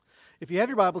If you have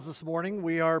your Bibles this morning,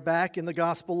 we are back in the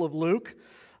Gospel of Luke,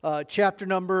 chapter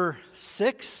number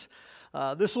 6.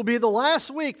 This will be the last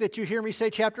week that you hear me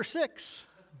say chapter 6,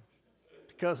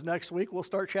 because next week we'll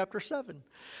start chapter 7.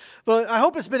 But I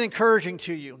hope it's been encouraging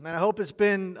to you, and I hope it's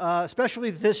been,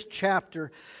 especially this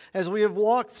chapter, as we have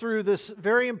walked through this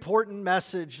very important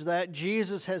message that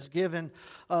Jesus has given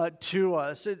to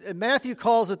us. Matthew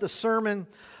calls it the Sermon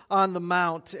on the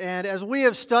Mount. And as we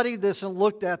have studied this and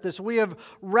looked at this, we have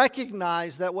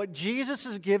recognized that what Jesus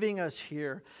is giving us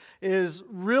here is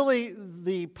really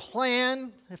the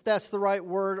plan, if that's the right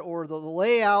word, or the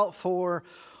layout for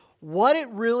what it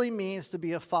really means to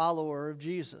be a follower of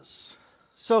Jesus.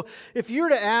 So if you were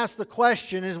to ask the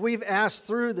question, as we've asked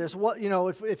through this,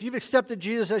 if you've accepted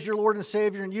Jesus as your Lord and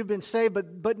Savior and you've been saved,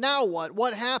 but now what?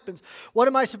 What happens? What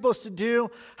am I supposed to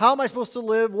do? How am I supposed to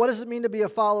live? What does it mean to be a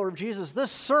follower of Jesus? This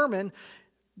sermon,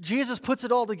 Jesus puts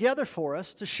it all together for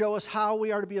us to show us how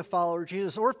we are to be a follower of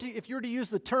Jesus. Or if you were to use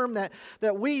the term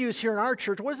that we use here in our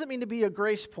church, what does it mean to be a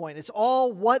grace point? It's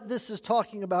all what this is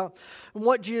talking about and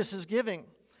what Jesus is giving.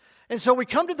 And so we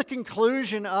come to the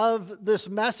conclusion of this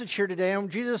message here today, and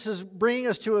Jesus is bringing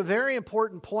us to a very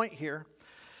important point here.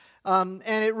 And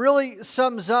it really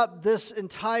sums up this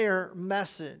entire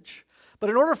message. But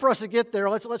in order for us to get there,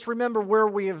 let's remember where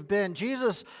we have been.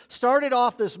 Jesus started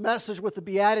off this message with the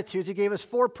Beatitudes. He gave us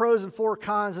 4 pros and 4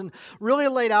 cons and really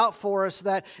laid out for us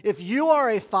that if you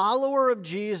are a follower of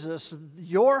Jesus,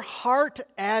 your heart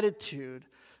attitude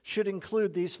should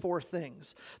include these 4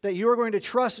 things. That you are going to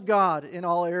trust God in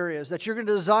all areas. That you're going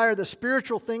to desire the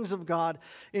spiritual things of God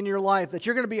in your life. That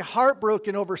you're going to be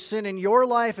heartbroken over sin in your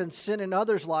life and sin in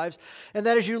others' lives. And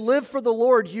that as you live for the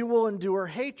Lord, you will endure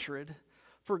hatred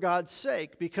for God's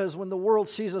sake, because when the world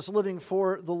sees us living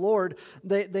for the Lord,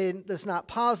 that's not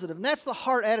positive. And that's the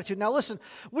heart attitude. Now listen,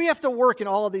 we have to work in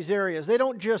all of these areas. They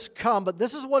don't just come, but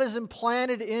this is what is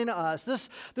implanted in us.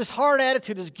 This heart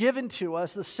attitude is given to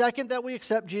us the second that we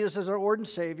accept Jesus as our Lord and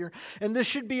Savior, and this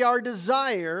should be our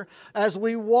desire as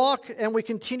we walk and we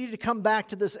continue to come back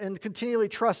to this and continually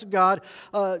trust God,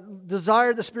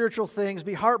 desire the spiritual things,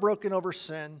 be heartbroken over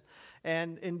sin,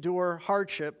 and endure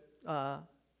hardship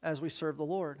as we serve the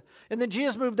Lord. And then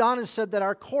Jesus moved on and said that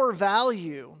our core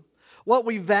value, what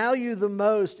we value the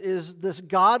most, is this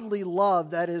godly love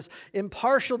that is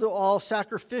impartial to all,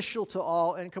 sacrificial to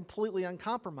all, and completely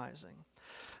uncompromising.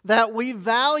 That we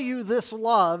value this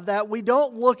love, that we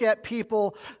don't look at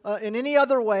people in any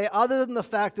other way other than the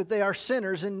fact that they are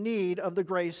sinners in need of the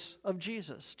grace of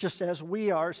Jesus, just as we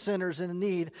are sinners in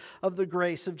need of the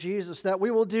grace of Jesus. That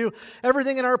we will do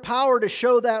everything in our power to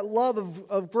show that love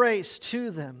of grace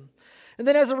to them. And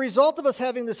then as a result of us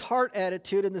having this heart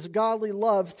attitude and this godly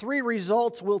love, 3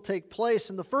 results will take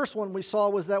place. And the first one we saw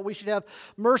was that we should have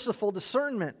merciful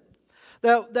discernment.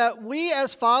 That we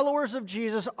as followers of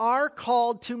Jesus are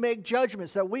called to make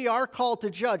judgments, that we are called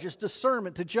to judge. It's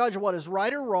discernment, to judge what is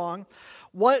right or wrong,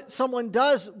 what someone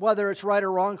does, whether it's right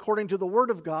or wrong, according to the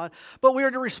Word of God. But we are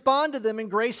to respond to them in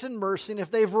grace and mercy, and if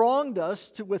they've wronged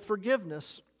us, with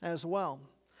forgiveness as well.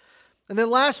 And then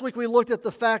last week we looked at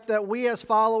the fact that we as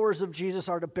followers of Jesus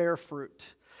are to bear fruit.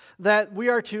 That we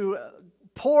are to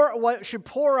what should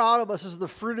pour out of us is the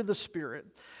fruit of the Spirit.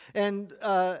 And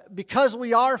because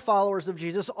we are followers of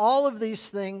Jesus, all of these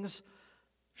things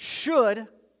should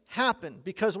happen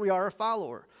because we are a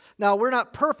follower. Now, we're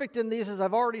not perfect in these, as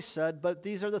I've already said, but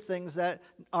these are the things that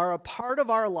are a part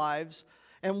of our lives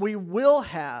and we will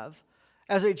have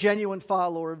as a genuine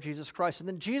follower of Jesus Christ. And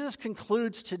then Jesus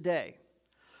concludes today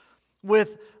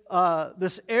with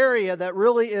this area that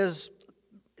really is,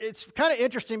 it's kind of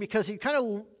interesting because he kind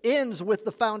of ends with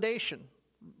the foundation.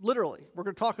 Literally, we're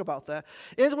going to talk about that.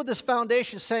 Ends with this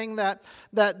foundation saying that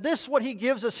this, what he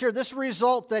gives us here, this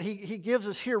result that he gives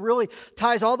us here really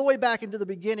ties all the way back into the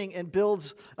beginning and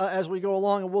builds as we go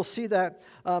along. And we'll see that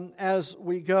as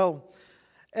we go.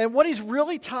 And what he's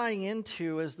really tying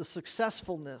into is the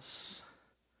successfulness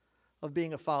of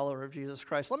being a follower of Jesus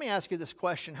Christ. Let me ask you this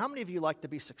question. How many of you like to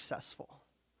be successful?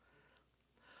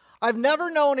 I've never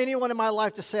known anyone in my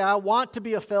life to say, I want to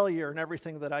be a failure in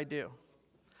everything that I do.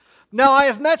 Now, I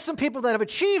have met some people that have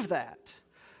achieved that,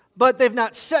 but they've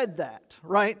not said that,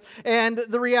 right? And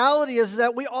the reality is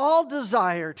that we all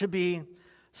desire to be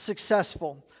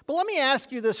successful. But let me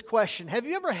ask you this question. Have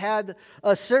you ever had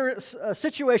a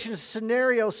situation, a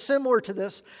scenario similar to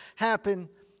this happen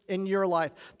in your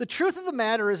life? The truth of the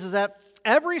matter is that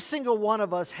every single one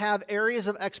of us have areas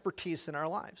of expertise in our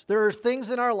lives. There are things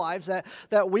in our lives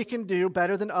that we can do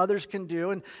better than others can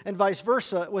do, and vice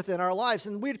versa within our lives.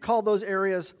 And we'd call those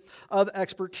areas of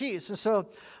expertise. And so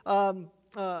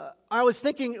I was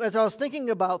thinking, as I was thinking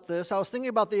about this, I was thinking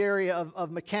about the area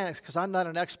of mechanics, because I'm not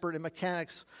an expert in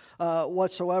mechanics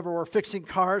whatsoever, or fixing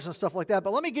cars and stuff like that.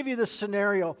 But let me give you this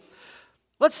scenario.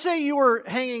 Let's say you were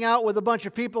hanging out with a bunch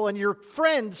of people and your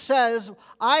friend says,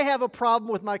 I have a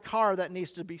problem with my car that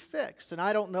needs to be fixed, and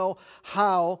I don't know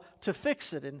how to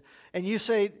fix it. And you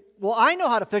say, well, I know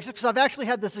how to fix it because I've actually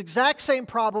had this exact same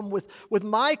problem with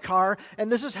my car,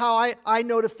 and this is how I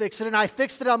know to fix it, and I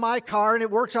fixed it on my car, and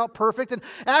it works out perfect, and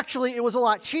actually it was a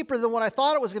lot cheaper than what I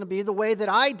thought it was going to be the way that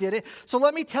I did it. So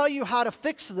let me tell you how to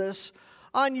fix this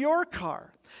on your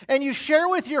car. And you share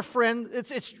with your friend,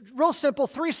 it's real simple,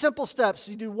 3 simple steps.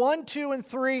 You do 1, 2, and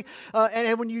 3,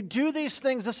 and when you do these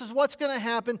things, this is what's going to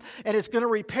happen, and it's going to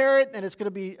repair it, and it's going to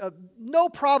be no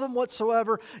problem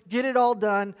whatsoever. Get it all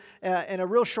done in a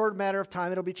real short matter of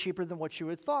time. It'll be cheaper than what you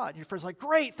had thought. And your friend's like,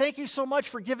 great, thank you so much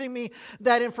for giving me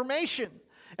that information.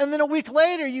 And then a week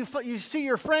later, you see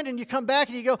your friend, and you come back,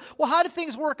 and you go, well, how did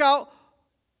things work out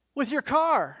with your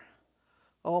car?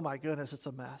 Oh my goodness, it's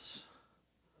a mess.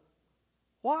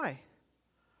 Why?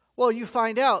 Well, you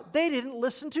find out they didn't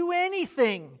listen to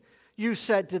anything you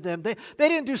said to them. They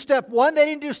didn't do step 1. They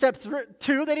didn't do step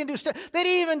 2. They didn't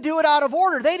even do it out of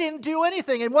order. They didn't do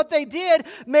anything. And what they did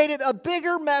made it a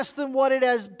bigger mess than what it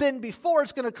has been before.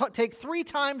 It's going to take 3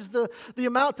 times the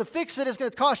amount to fix it. It's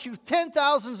going to cost you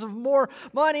 10,000s of more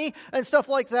money and stuff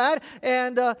like that.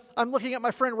 And I'm looking at my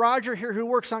friend Roger here who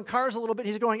works on cars a little bit.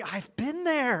 He's going, I've been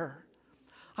there.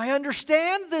 I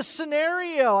understand this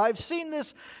scenario. I've seen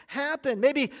this happen.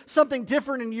 Maybe something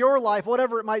different in your life,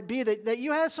 whatever it might be, that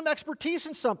you had some expertise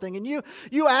in something, and you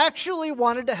actually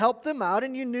wanted to help them out,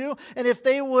 and you knew, and if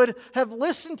they would have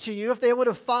listened to you, if they would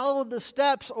have followed the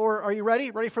steps, or are you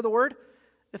ready? Ready for the word?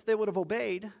 If they would have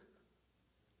obeyed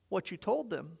what you told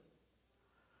them,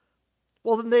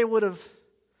 well, then they would have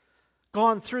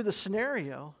gone through the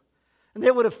scenario, and they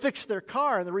would have fixed their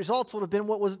car, and the results would have been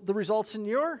what was the results in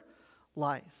your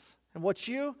life and what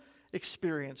you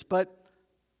experienced. But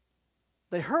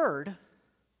they heard,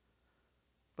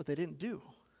 but they didn't do.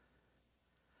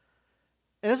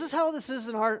 And this is how this is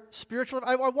in our spiritual life.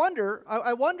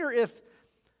 I wonder if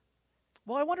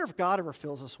God ever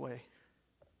feels this way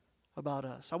about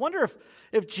us. I wonder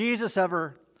if Jesus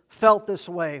ever felt this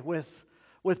way with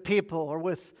people or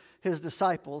with his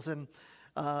disciples. And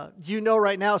you know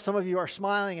right now, some of you are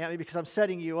smiling at me because I'm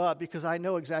setting you up, because I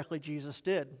know exactly Jesus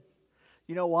did.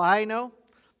 You know why I know?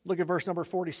 Look at verse number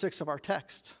 46 of our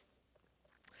text.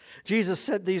 Jesus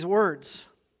said these words,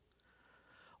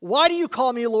 "Why do you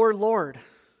call me Lord, Lord,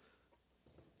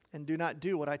 and do not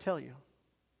do what I tell you?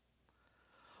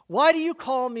 Why do you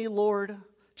call me Lord?"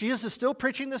 Jesus is still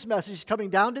preaching this message. He's coming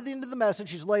down to the end of the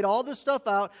message. He's laid all this stuff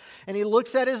out, and he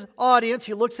looks at his audience.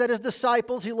 He looks at his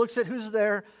disciples. He looks at who's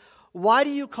there. Why do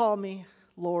you call me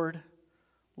Lord,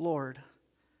 Lord,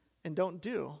 and don't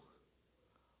do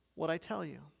what I tell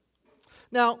you?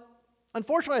 Now,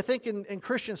 unfortunately, I think in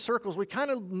Christian circles, we kind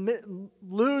of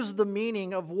lose the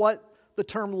meaning of what the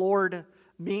term Lord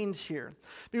means here.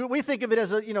 We think of it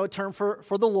as a term for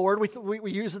the Lord.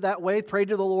 We use it that way, pray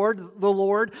to the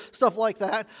Lord, stuff like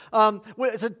that.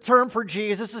 It's a term for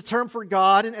Jesus, it's a term for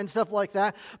God, and stuff like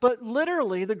that. But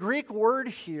literally, the Greek word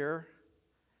here,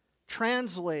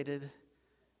 translated,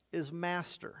 is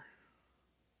master.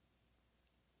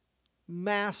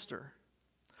 Master.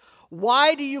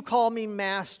 Why do you call me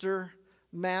master,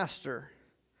 master,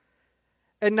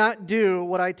 and not do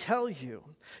what I tell you?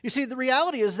 You see, the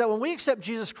reality is that when we accept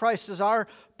Jesus Christ as our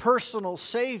personal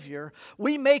Savior,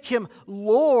 we make him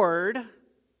Lord,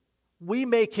 we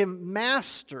make him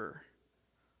master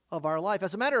of our life.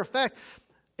 As a matter of fact,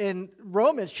 in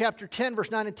Romans chapter 10,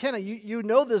 verse 9 and 10, you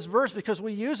know this verse because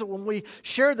we use it when we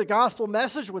share the gospel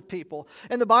message with people.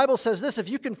 And the Bible says this: if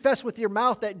you confess with your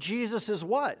mouth that Jesus is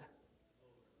what?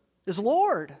 Is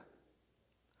Lord.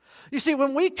 You see,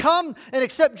 when we come and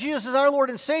accept Jesus as our Lord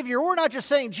and Savior, we're not just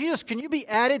saying, Jesus, can you be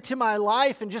added to my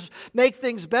life and just make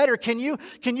things better? Can you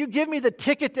give me the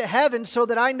ticket to heaven so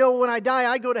that I know when I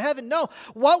die I go to heaven? No.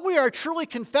 What we are truly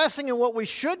confessing and what we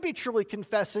should be truly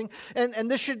confessing, and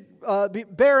this should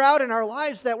bear out in our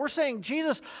lives, that we're saying,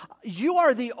 Jesus, you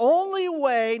are the only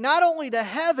way, not only to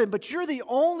heaven, but you're the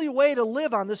only way to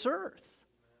live on this earth.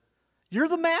 You're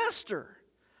the master.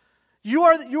 You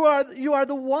are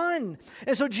the one.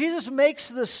 And so Jesus makes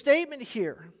the statement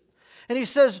here. And he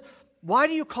says, why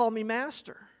do you call me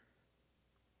master?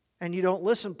 And you don't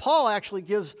listen. Paul actually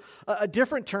gives a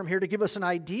different term here to give us an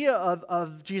idea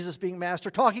of Jesus being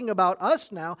master. Talking about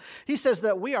us now, he says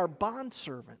that we are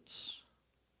bondservants.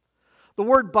 The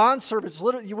word bondservants,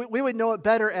 literally, we would know it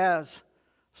better as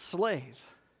slave.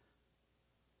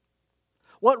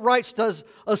 What rights does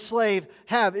a slave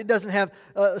have?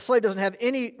 A slave doesn't have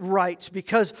any rights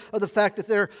because of the fact that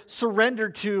they're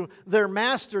surrendered to their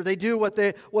master. They do what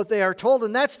they are told.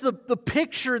 And that's the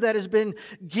picture that has been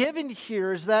given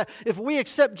here, is that if we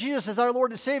accept Jesus as our Lord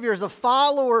and Savior, as a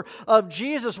follower of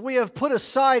Jesus, we have put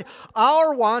aside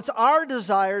our wants, our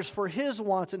desires for His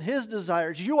wants and His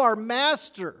desires. You are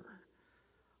master.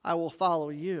 I will follow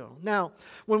you. Now,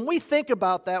 when we think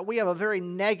about that, we have a very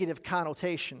negative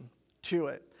connotation to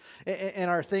it in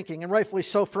our thinking, and rightfully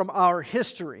so from our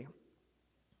history.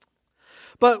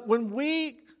 But when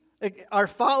we are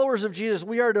followers of Jesus,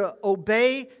 we are to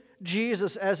obey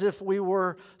Jesus as if we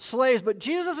were slaves. But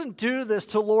Jesus doesn't do this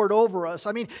to lord over us.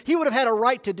 I mean, He would have had a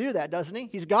right to do that, doesn't He?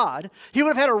 He's God. He would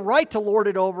have had a right to lord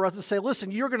it over us and say, listen,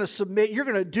 you're going to submit, you're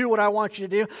going to do what I want you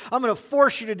to do. I'm going to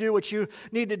force you to do what you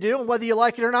need to do, and whether you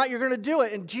like it or not, you're going to do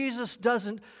it. And Jesus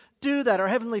doesn't do that. Our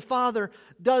Heavenly Father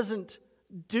doesn't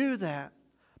do that.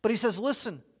 But He says,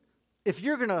 listen, if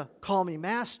you're going to call me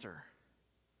master,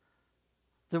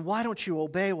 then why don't you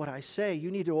obey what I say?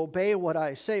 You need to obey what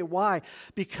I say. Why?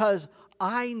 Because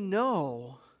I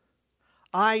know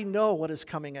what is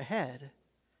coming ahead,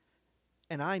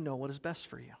 and I know what is best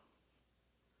for you.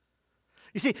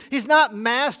 You see, He's not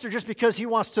master just because He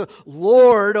wants to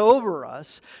lord over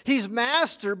us. He's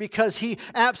master because He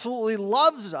absolutely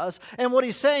loves us. And what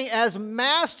He's saying, as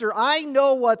master, I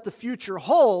know what the future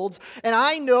holds, and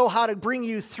I know how to bring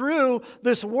you through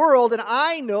this world, and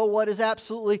I know what is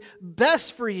absolutely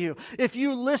best for you. If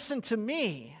you listen to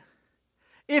me,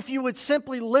 if you would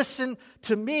simply listen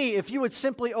to me, if you would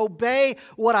simply obey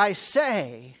what I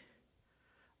say,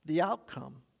 the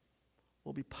outcome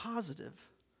will be positive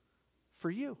for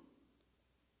you.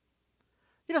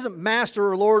 He doesn't master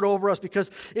or lord over us because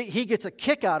He gets a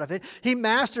kick out of it. He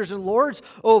masters and lords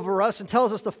over us and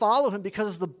tells us to follow Him because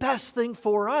it's the best thing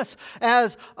for us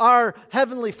as our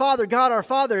Heavenly Father, God our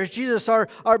Father, as Jesus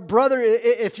our brother,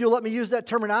 if you'll let me use that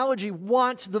terminology,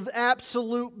 wants the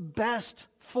absolute best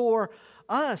for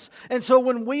us. And so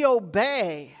when we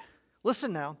obey,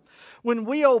 listen now, when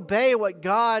we obey what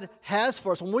God has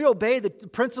for us, when we obey the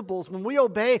principles, when we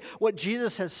obey what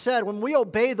Jesus has said, when we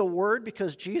obey the Word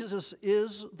because Jesus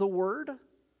is the Word,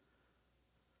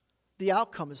 the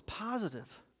outcome is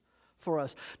positive for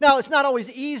us. Now, it's not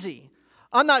always easy.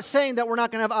 I'm not saying that we're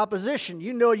not going to have opposition.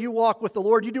 You know, you walk with the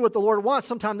Lord, you do what the Lord wants.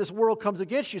 Sometimes this world comes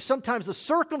against you. Sometimes the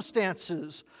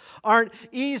circumstances aren't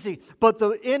easy, but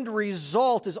the end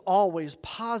result is always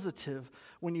positive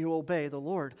when you obey the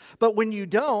Lord. But when you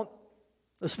don't,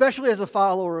 especially as a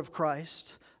follower of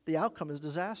Christ, the outcome is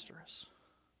disastrous.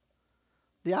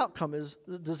 The outcome is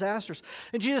disastrous.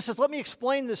 And Jesus says, let me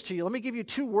explain this to you. Let me give you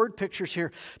two word pictures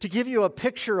here to give you a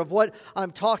picture of what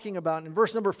I'm talking about. And in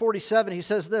verse number 47, He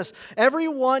says this,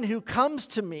 everyone who comes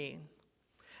to me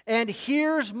and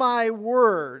hears my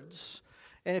words.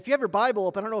 And if you have your Bible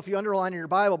open, I don't know if you underline in your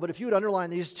Bible, but if you would underline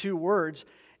these two words,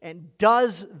 and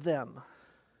does them,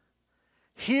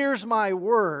 hears my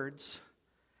words,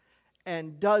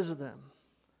 and does them.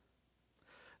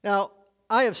 Now,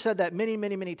 I have said that many,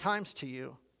 many, many times to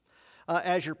you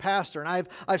as your pastor, and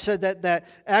I've said that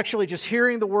actually just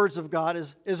hearing the words of God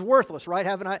is worthless, right?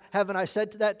 Haven't I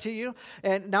said that to you?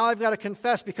 And now I've got to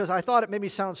confess, because I thought it made me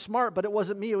sound smart, but it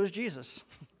wasn't me, it was Jesus.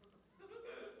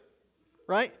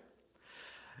 Right?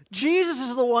 Jesus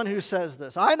is the one who says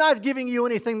this. I'm not giving you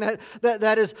anything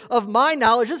that is of my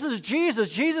knowledge. This is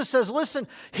Jesus. Jesus says, listen,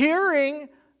 hearing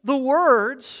the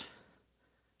words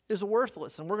is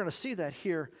worthless. And we're going to see that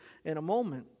here in a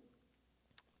moment.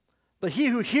 But he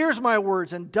who hears my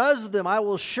words and does them, I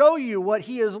will show you what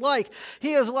he is like.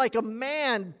 He is like a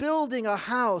man building a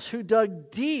house who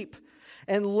dug deep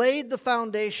and laid the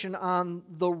foundation on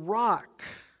the rock.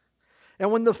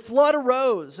 And when the flood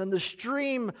arose and the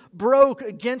stream broke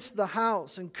against the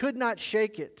house and could not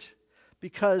shake it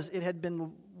because it had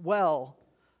been well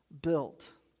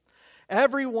built.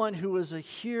 Everyone who is a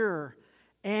hearer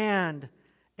and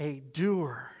a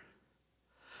doer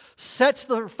sets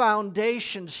their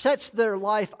foundation, sets their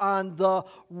life on the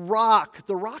rock.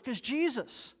 The rock is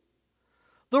Jesus.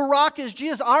 The rock is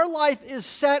Jesus. Our life is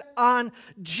set on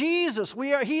Jesus.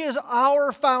 He is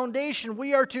our foundation.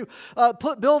 We are to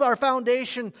build our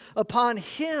foundation upon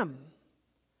Him.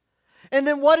 And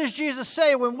then what does Jesus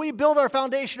say? When we build our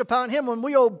foundation upon Him, when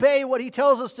we obey what He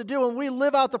tells us to do, when we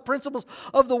live out the principles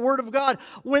of the Word of God,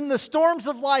 when the storms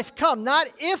of life come, not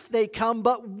if they come,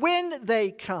 but when they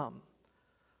come.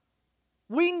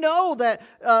 We know that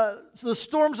the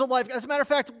storms of life, as a matter of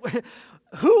fact,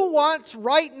 who wants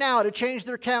right now to change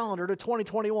their calendar to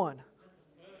 2021?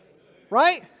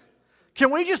 Right?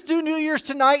 Can we just do New Year's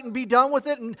tonight and be done with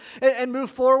it and move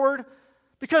forward?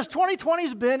 Because 2020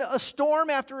 has been a storm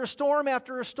after a storm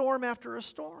after a storm after a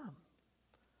storm.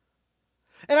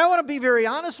 And I want to be very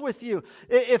honest with you.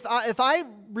 If I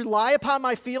rely upon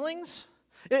my feelings,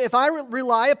 if I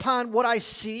rely upon what I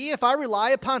see, if I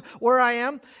rely upon where I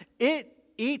am, it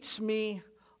eats me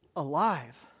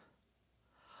alive.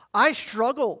 I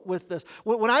struggle with this.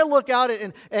 When I look out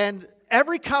at and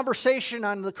every conversation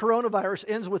on the coronavirus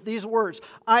ends with these words,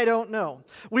 I don't know.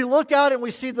 We look out and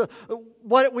we see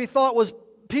what we thought was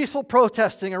peaceful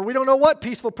protesting, or we don't know what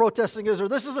peaceful protesting is, or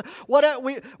this is what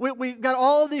we got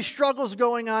all of these struggles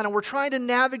going on, and we're trying to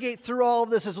navigate through all of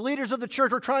this. As leaders of the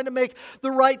church, we're trying to make the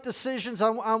right decisions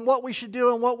on what we should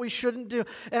do and what we shouldn't do.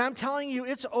 And I'm telling you,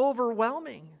 it's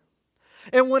overwhelming.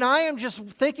 And when I am just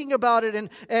thinking about it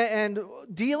and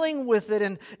dealing with it,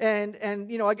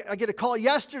 and you know, I get a call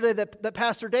yesterday that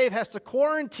Pastor Dave has to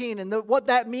quarantine, and what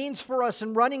that means for us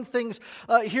in running things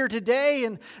here today,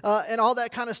 and all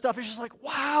that kind of stuff. It's just like,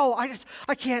 wow,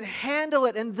 I can't handle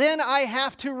it. And then I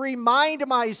have to remind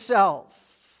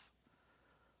myself,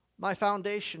 my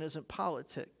foundation isn't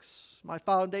politics. My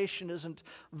foundation isn't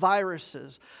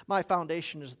viruses. My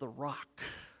foundation is the rock,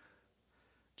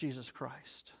 Jesus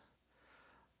Christ.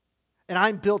 And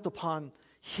I'm built upon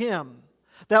Him,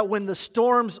 that when the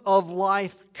storms of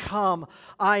life come,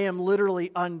 I am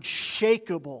literally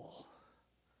unshakable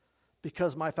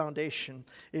because my foundation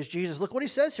is Jesus. Look what he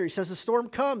says here. He says the storm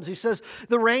comes. He says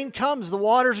the rain comes, the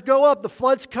waters go up, the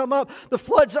floods come up. The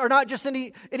floods are not just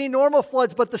any normal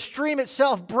floods, but the stream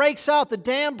itself breaks out, the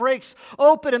dam breaks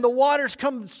open, and the waters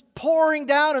come pouring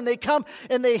down, and they come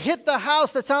and they hit the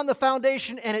house that's on the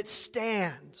foundation, and it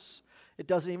stands. It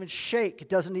doesn't even shake. It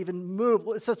doesn't even move.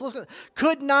 It says, listen,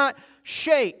 could not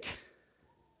shake.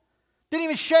 Didn't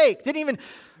even shake. Didn't even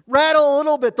rattle a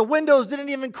little bit. The windows didn't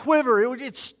even quiver.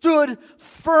 It stood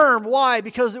firm. Why?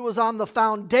 Because it was on the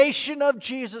foundation of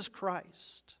Jesus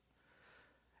Christ.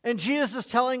 And Jesus is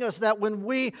telling us that when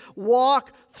we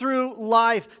walk through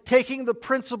life, taking the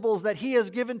principles that He has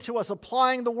given to us,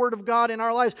 applying the Word of God in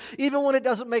our lives, even when it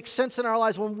doesn't make sense in our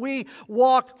lives, when we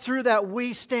walk through that,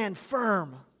 we stand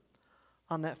firm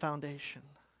on that foundation.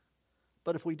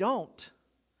 But if we don't,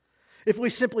 if we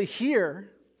simply hear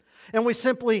and we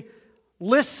simply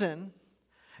listen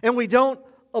and we don't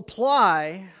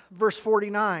apply, verse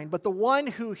 49, but the one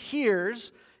who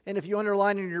hears, and if you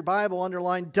underline in your Bible,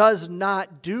 underline, does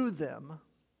not do them.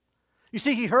 You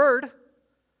see, he heard.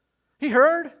 He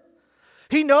heard.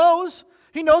 He knows.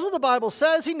 He knows what the Bible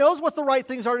says. He knows what the right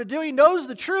things are to do. He knows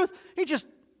the truth. He just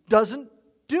doesn't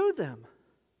do them.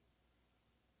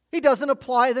 He doesn't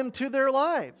apply them to their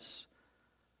lives.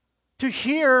 To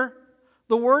hear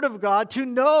the Word of God, to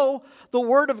know the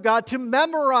Word of God, to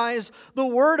memorize the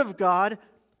Word of God,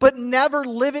 but never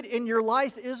live it in your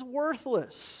life is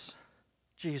worthless,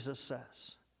 Jesus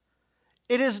says.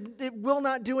 It will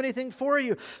not do anything for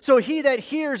you. So he that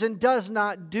hears and does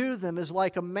not do them is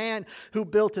like a man who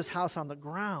built his house on the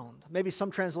ground. Maybe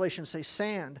some translations say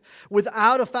sand,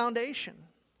 without a foundation.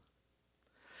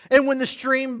 And when the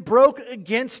stream broke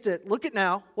against it, look at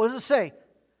now, what does it say?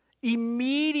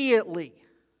 Immediately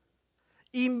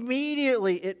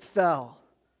it fell.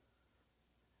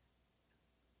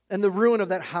 And the ruin of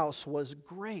that house was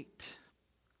great.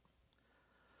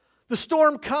 The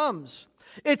storm comes.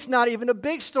 It's not even a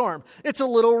big storm. It's a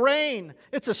little rain.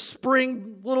 It's a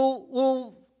spring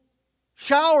little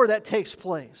shower that takes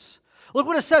place. Look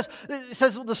what it says. It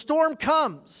says the storm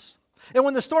comes. And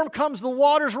when the storm comes, the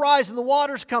waters rise and the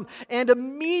waters come. And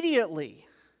immediately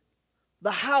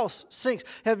the house sinks.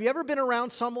 Have you ever been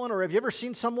around someone, or have you ever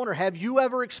seen someone, or have you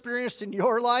ever experienced in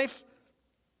your life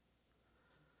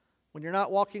when you're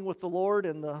not walking with the Lord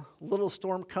and the little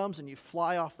storm comes and you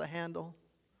fly off the handle?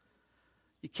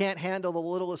 You can't handle the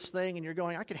littlest thing and you're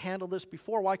going, I could handle this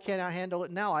before. Why can't I handle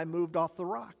it now? I moved off the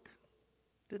rock,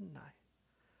 didn't I?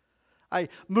 I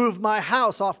moved my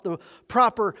house off the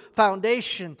proper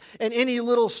foundation, and any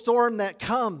little storm that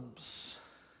comes,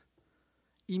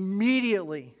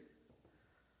 immediately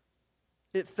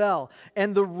it fell.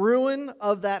 And the ruin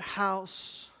of that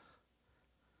house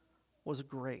was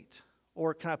great.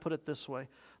 Or can I put it this way?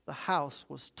 The house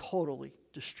was totally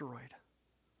destroyed.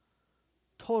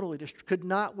 Totally destroyed. Could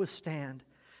not withstand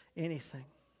anything.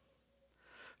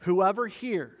 Whoever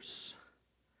hears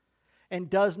and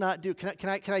does not do. Can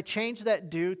I change that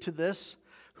do to this?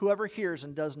 Whoever hears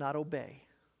and does not obey.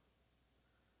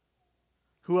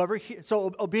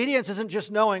 So obedience isn't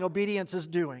just knowing, obedience is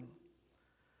doing.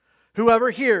 Whoever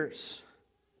hears,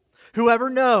 whoever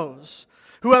knows,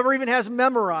 whoever even has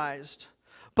memorized,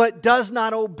 but does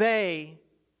not obey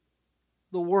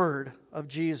the word of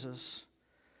Jesus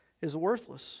is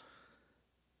worthless.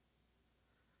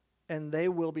 and they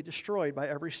will be destroyed by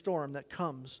every storm that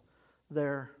comes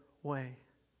their way.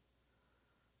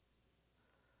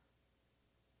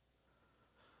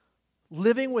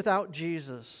 Living without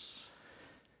Jesus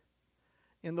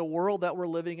in the world that we're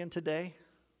living in today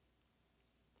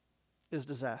is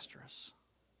disastrous.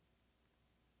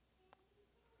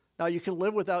 Now, you can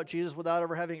live without Jesus without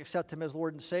ever having accepted Him as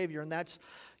Lord and Savior, and that's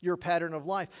your pattern of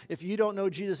life. If you don't know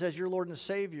Jesus as your Lord and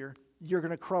Savior, you're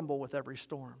going to crumble with every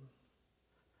storm.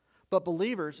 But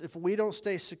believers, if we don't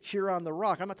stay secure on the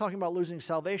rock, I'm not talking about losing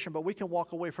salvation, but we can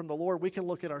walk away from the Lord. We can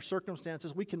look at our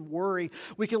circumstances. We can worry.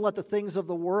 We can let the things of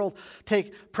the world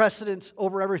take precedence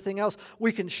over everything else.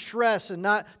 We can stress and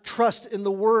not trust in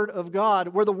the Word of God,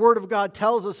 where the Word of God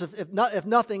tells us, if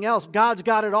nothing else, God's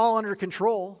got it all under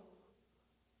control.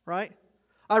 Right?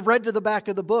 I've read to the back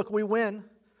of the book. We win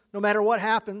no matter what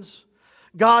happens.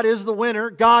 God is the winner.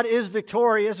 God is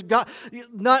victorious.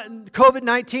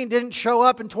 COVID-19 didn't show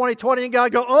up in 2020 and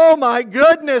God go, oh my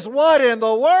goodness, what in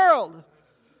the world?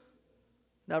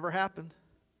 Never happened.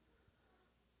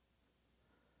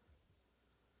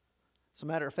 As a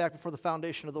matter of fact, before the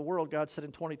foundation of the world, God said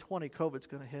in 2020, COVID's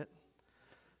going to hit.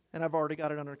 And I've already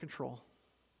got it under control.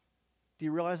 Do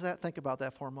you realize that? Think about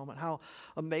that for a moment. How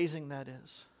amazing that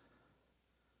is.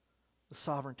 The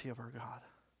sovereignty of our God.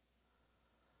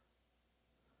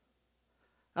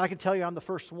 I can tell you I'm the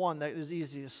first one that is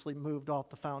easily moved off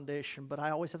the foundation, but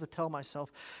I always have to tell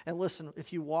myself, and listen,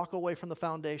 if you walk away from the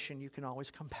foundation, you can always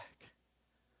come back.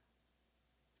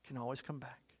 You can always come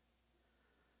back.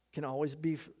 You can always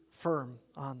be firm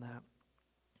on that.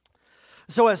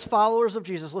 So as followers of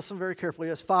Jesus, listen very carefully,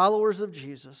 as followers of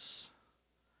Jesus,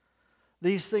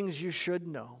 these things you should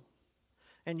know,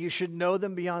 and you should know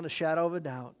them beyond a shadow of a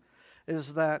doubt,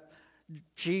 is that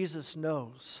Jesus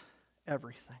knows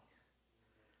everything.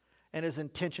 And His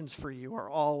intentions for you are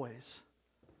always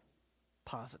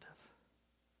positive.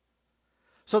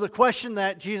 So the question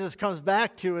that Jesus comes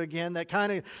back to again that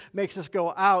kind of makes us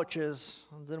go, ouch, is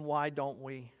then why don't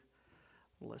we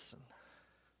listen?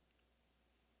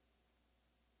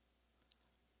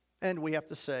 And we have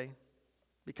to say,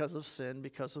 because of sin,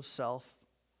 because of self,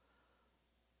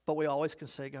 but we always can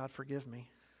say, God, forgive me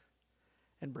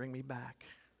and bring me back.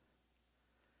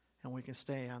 And we can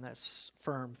stay on that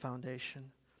firm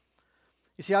foundation.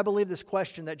 You see, I believe this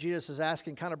question that Jesus is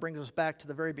asking kind of brings us back to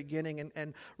the very beginning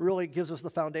and really gives us the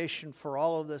foundation for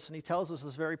all of this. And He tells us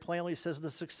this very plainly. He says,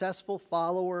 the successful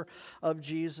follower of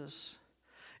Jesus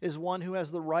is one who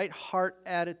has the right heart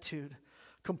attitude,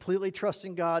 completely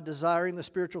trusting God, desiring the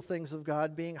spiritual things of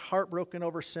God, being heartbroken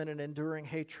over sin and enduring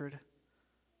hatred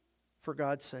for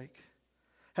God's sake.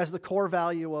 Has the core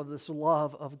value of this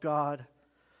love of God,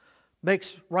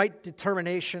 makes right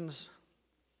determinations,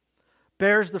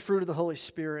 bears the fruit of the Holy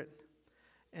Spirit,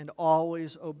 and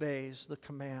always obeys the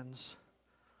commands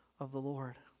of the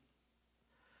Lord.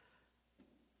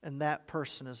 And that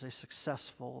person is a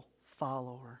successful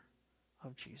follower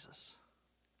of Jesus.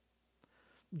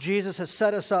 Jesus has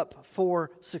set us up for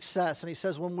success. And He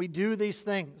says when we do these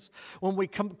things, when we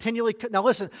continually... Now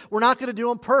listen, we're not going to do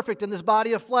them perfect in this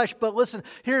body of flesh, but listen,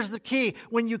 here's the key.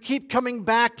 When you keep coming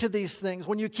back to these things,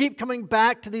 when you keep coming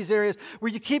back to these areas, where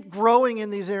you keep growing in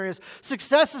these areas,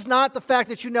 success is not the fact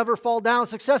that you never fall down.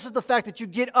 Success is the fact that you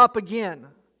get up again.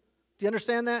 Do you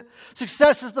understand that?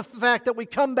 Success is the fact that we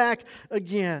come back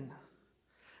again.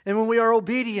 And when we are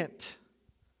obedient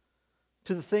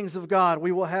to the things of God,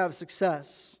 we will have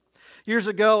success. Years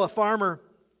ago, a farmer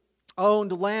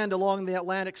owned land along the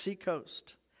Atlantic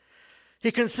seacoast.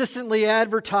 He consistently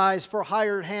advertised for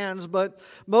hired hands, but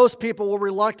most people were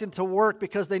reluctant to work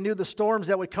because they knew the storms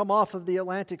that would come off of the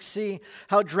Atlantic Sea,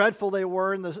 how dreadful they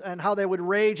were, and how they would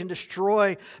rage and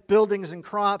destroy buildings and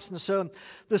crops. And so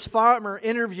this farmer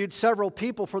interviewed several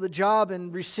people for the job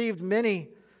and received many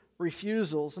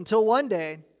refusals, until one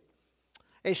day,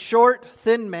 a short,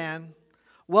 thin man,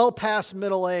 well past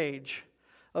middle age,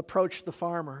 approached the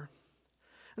farmer.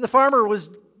 And the farmer was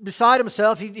beside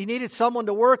himself. He needed someone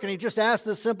to work, and he just asked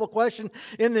this simple question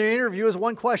in the interview. It was a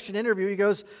one-question interview. He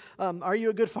goes, are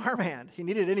you a good farmhand? He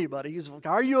needed anybody. He's like,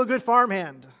 are you a good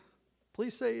farmhand?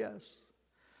 Please say yes.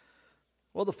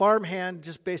 Well, the farmhand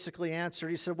just basically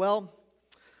answered. He said, well,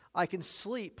 I can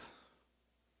sleep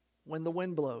when the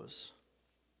wind blows.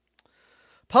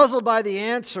 Puzzled by the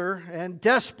answer and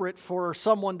desperate for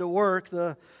someone to work,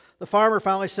 the farmer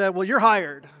finally said, well, you're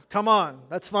hired. Come on,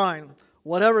 that's fine,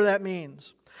 whatever that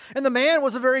means. And the man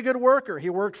was a very good worker. He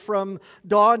worked from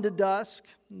dawn to dusk,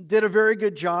 did a very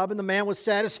good job, and the man was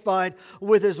satisfied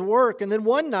with his work. And then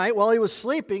one night, while he was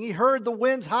sleeping, he heard the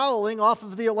winds howling off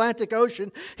of the Atlantic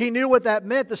Ocean. He knew what that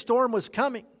meant. The storm was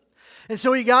coming. And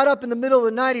so he got up in the middle of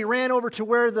the night. He ran over to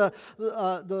where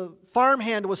the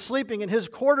farmhand was sleeping in his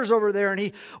quarters over there. And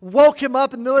he woke him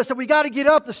up in the middle and said, "We got to get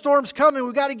up. The storm's coming.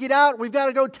 We've got to get out. We've got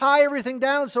to go tie everything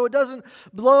down so it doesn't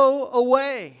blow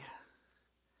away."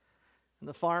 And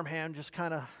the farmhand just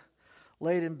kind of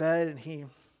laid in bed, and he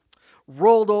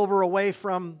rolled over away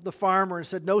from the farmer and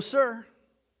said, "No, sir."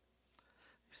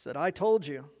 He said, "I told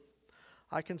you,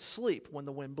 I can sleep when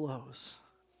the wind blows."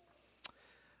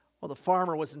 Well, the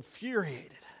farmer was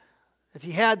infuriated. If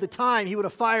he had the time, he would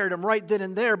have fired him right then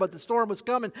and there, but the storm was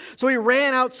coming. So he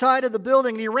ran outside of the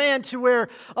building, and he ran to where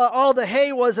all the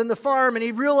hay was in the farm, and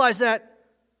he realized that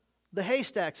the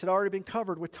haystacks had already been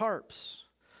covered with tarps.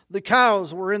 The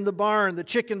cows were in the barn, the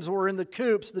chickens were in the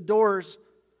coops, the doors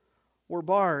were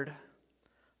barred.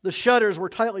 The shutters were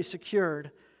tightly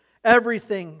secured.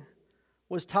 Everything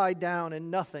was tied down,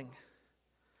 and nothing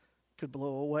could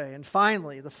blow away. And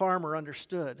finally, the farmer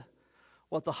understood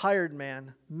what the hired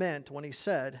man meant when he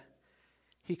said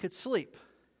he could sleep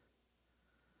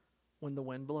when the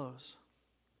wind blows.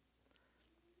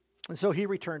 And so he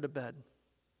returned to bed,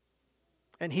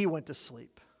 and he went to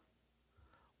sleep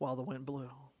while the wind blew.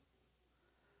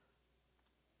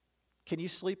 Can you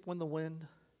sleep when the wind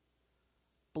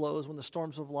blows, when the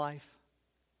storms of life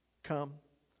come?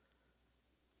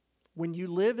 When you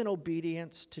live in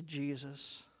obedience to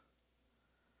Jesus,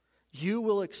 you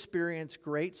will experience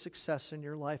great success in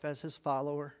your life as His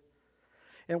follower.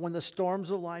 And when the storms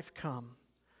of life come,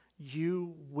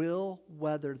 you will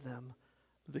weather them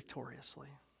victoriously.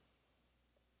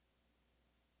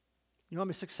 You want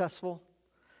to be successful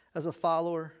as a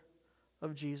follower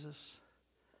of Jesus?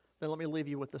 Then let me leave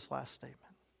you with this last statement.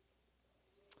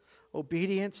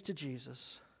 Obedience to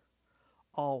Jesus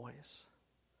always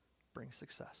brings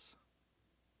success.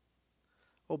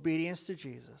 Obedience to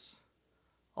Jesus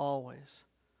always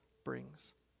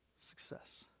brings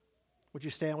success. Would you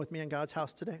stand with me in God's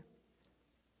house today?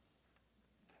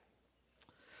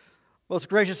 Most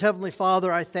gracious Heavenly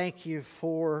Father, I thank you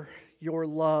for your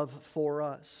love for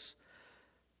us.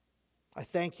 I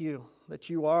thank you that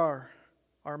you are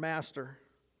our master.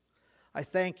 I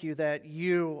thank you that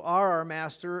you are our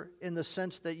master in the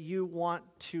sense that you want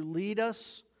to lead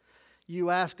us. You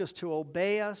ask us to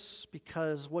obey us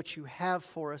because what you have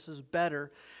for us is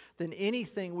better than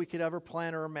anything we could ever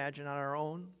plan or imagine on our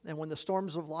own. And when the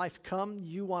storms of life come,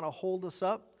 you want to hold us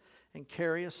up and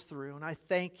carry us through. And I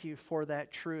thank you for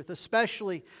that truth,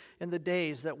 especially in the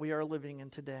days that we are living in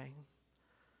today.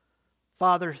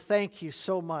 Father, thank you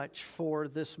so much for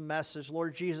this message.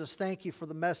 Lord Jesus, thank you for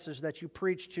the message that you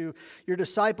preached to your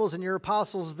disciples and your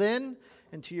apostles then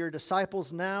and to your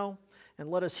disciples now. And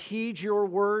let us heed your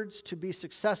words to be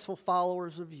successful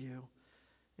followers of you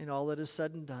in all that is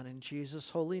said and done. In Jesus'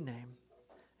 holy name,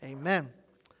 amen.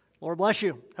 Lord bless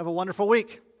you. Have a wonderful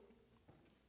week.